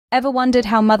Ever wondered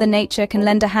how Mother Nature can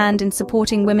lend a hand in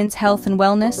supporting women's health and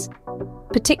wellness,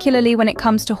 particularly when it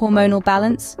comes to hormonal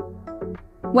balance?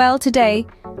 Well, today,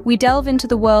 we delve into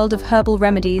the world of herbal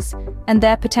remedies and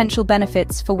their potential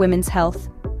benefits for women's health.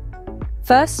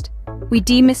 First, we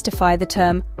demystify the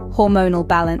term hormonal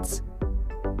balance.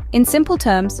 In simple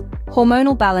terms,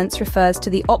 hormonal balance refers to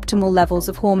the optimal levels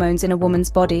of hormones in a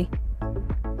woman's body.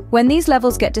 When these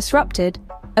levels get disrupted,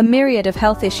 a myriad of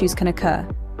health issues can occur,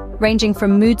 ranging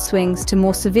from mood swings to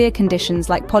more severe conditions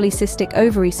like polycystic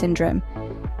ovary syndrome.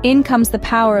 In comes the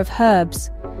power of herbs.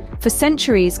 For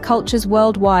centuries, cultures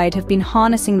worldwide have been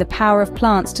harnessing the power of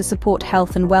plants to support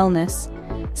health and wellness.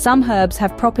 Some herbs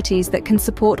have properties that can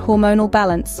support hormonal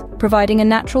balance, providing a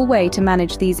natural way to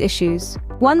manage these issues.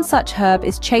 One such herb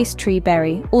is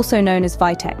chasteberry, also known as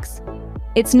vitex.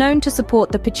 It's known to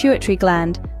support the pituitary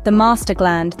gland, the master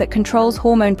gland that controls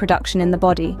hormone production in the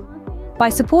body. By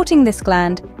supporting this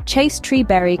gland,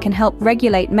 chasteberry can help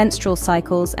regulate menstrual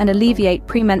cycles and alleviate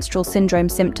premenstrual syndrome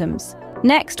symptoms.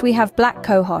 Next, we have black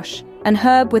cohosh, an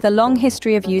herb with a long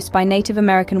history of use by Native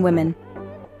American women.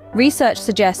 Research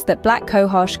suggests that black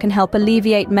cohosh can help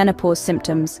alleviate menopause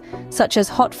symptoms, such as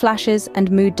hot flashes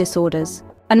and mood disorders.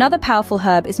 Another powerful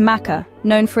herb is maca,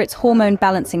 known for its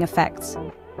hormone-balancing effects.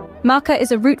 Maca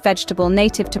is a root vegetable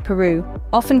native to Peru,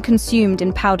 often consumed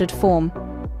in powdered form.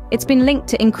 It's been linked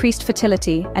to increased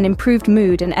fertility and improved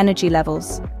mood and energy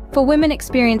levels. For women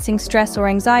experiencing stress or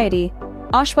anxiety,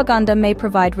 ashwagandha may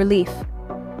provide relief.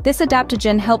 This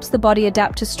adaptogen helps the body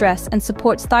adapt to stress and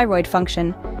supports thyroid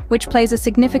function, which plays a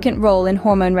significant role in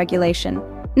hormone regulation.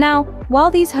 Now, while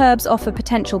these herbs offer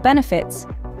potential benefits,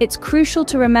 it's crucial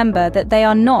to remember that they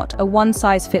are not a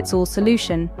one-size-fits-all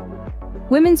solution.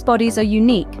 Women's bodies are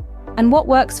unique, and what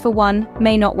works for one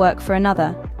may not work for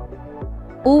another.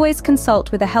 Always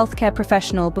consult with a healthcare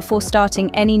professional before starting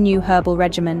any new herbal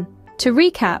regimen. To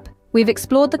recap, we've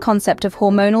explored the concept of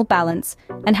hormonal balance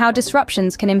and how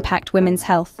disruptions can impact women's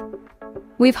health.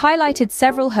 We've highlighted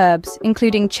several herbs,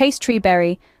 including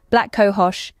chasteberry, black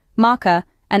cohosh, maca,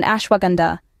 and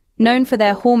ashwagandha, known for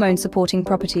their hormone-supporting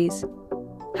properties.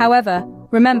 However,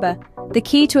 remember, the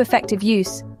key to effective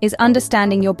use is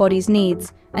understanding your body's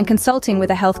needs and consulting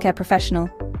with a healthcare professional.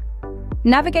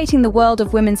 Navigating the world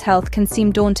of women's health can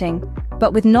seem daunting,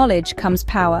 but with knowledge comes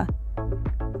power.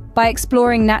 By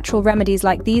exploring natural remedies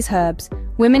like these herbs,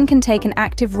 women can take an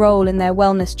active role in their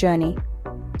wellness journey.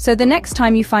 So the next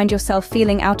time you find yourself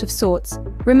feeling out of sorts,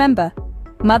 remember,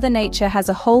 Mother Nature has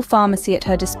a whole pharmacy at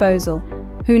her disposal.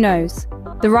 Who knows?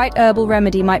 The right herbal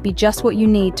remedy might be just what you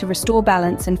need to restore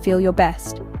balance and feel your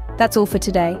best. That's all for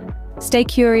today. Stay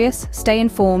curious, stay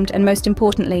informed, and most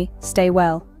importantly, stay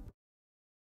well.